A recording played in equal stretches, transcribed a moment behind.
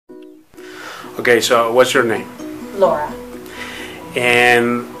Okay, so what's your name? Laura.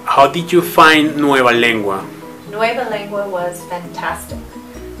 And how did you find Nueva Lengua? Nueva Lengua was fantastic.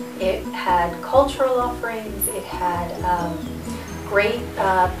 It had cultural offerings, it had great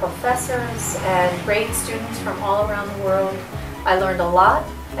professors and great students from all around the world. I learned a lot.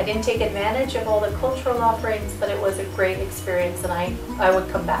 I didn't take advantage of all the cultural offerings, but it was a great experience and I would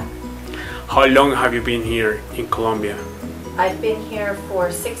come back. How long have you been here in Colombia? I've been here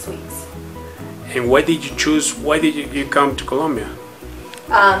for 6 weeks. And why did you come to Colombia?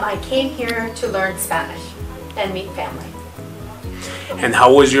 I came here to learn Spanish and meet family. And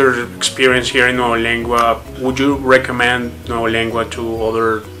how was your experience here in Nueva Lengua? Would you recommend Nueva Lengua to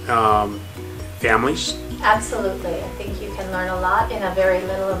other families? Absolutely. I think you can learn a lot in a very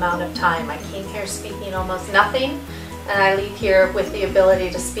little amount of time. I came here speaking almost nothing, and I leave here with the ability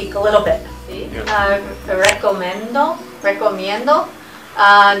to speak a little bit. Yeah. Recomiendo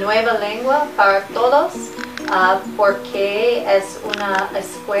Nueva Lengua para todos porque es una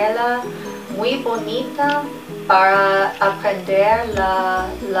escuela muy bonita para aprender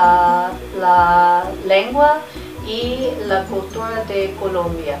la lengua y la cultura de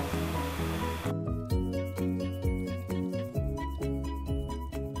Colombia.